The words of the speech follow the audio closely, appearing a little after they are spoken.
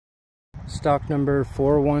stock number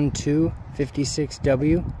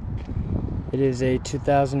 41256W. It is a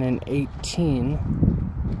 2018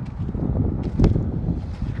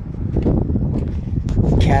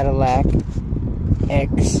 Cadillac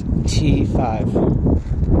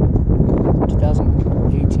XT5.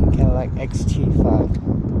 2018 Cadillac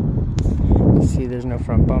XT5. You see there's no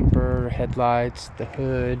front bumper, headlights, the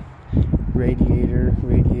hood,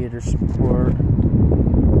 radiator support.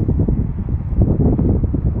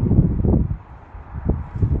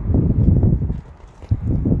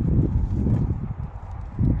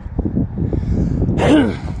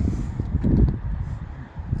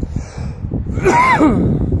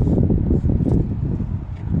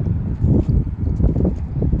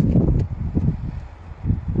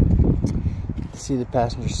 See the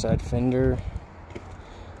passenger side fender,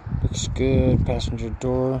 looks good. Passenger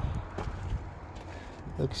door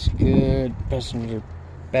looks good. Passenger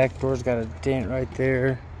back door's got a dent right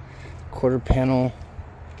there. Quarter panel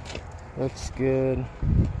looks good.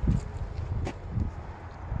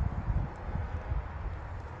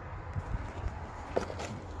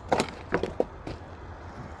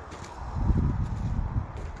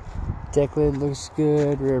 Deck lid looks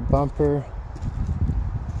good. Rear bumper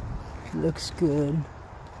looks good.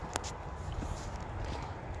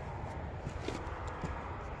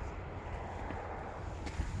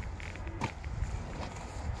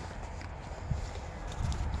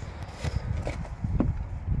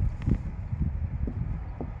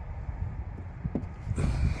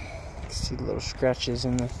 See the little scratches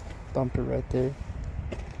in the bumper right there.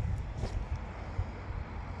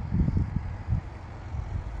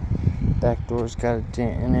 Back door's got a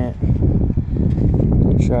dent in it.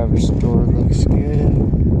 Driver's door looks good.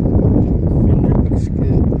 Fender looks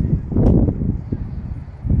good.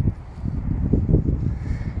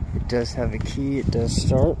 It does have a key. It does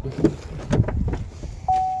start.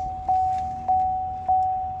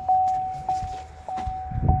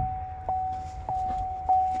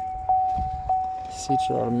 Seats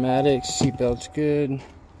are automatic. Seatbelt's good.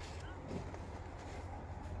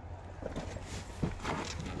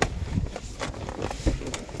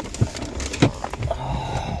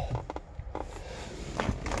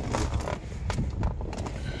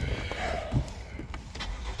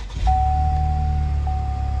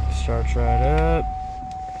 Starts right up.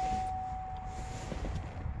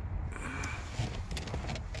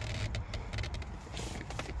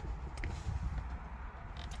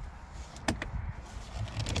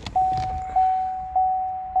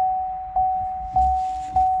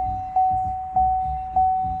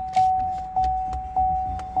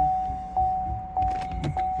 I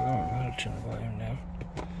don't know how to turn the volume down.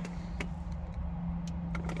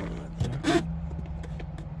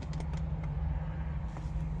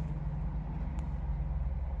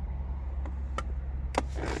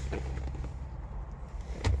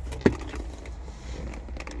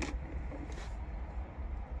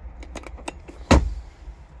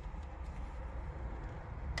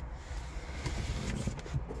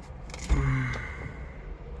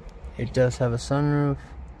 It does have a sunroof.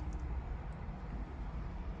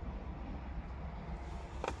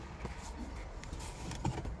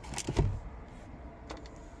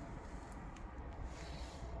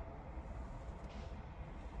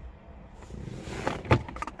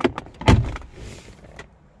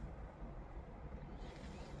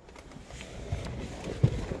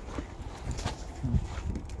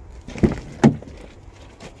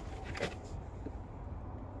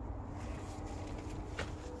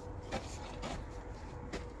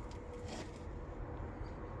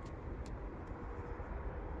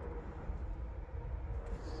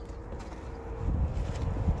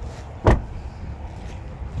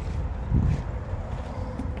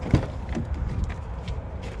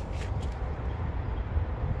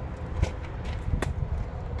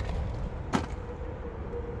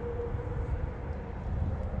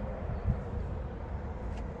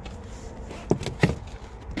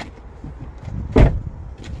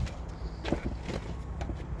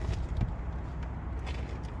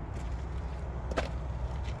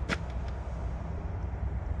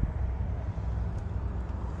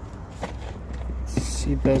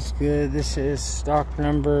 Seatbelt's good. This is stock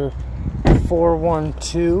number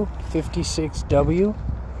 41256W.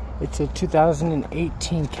 It's a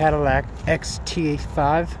 2018 Cadillac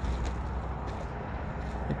XT5.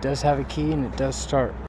 It does have a key and it does start.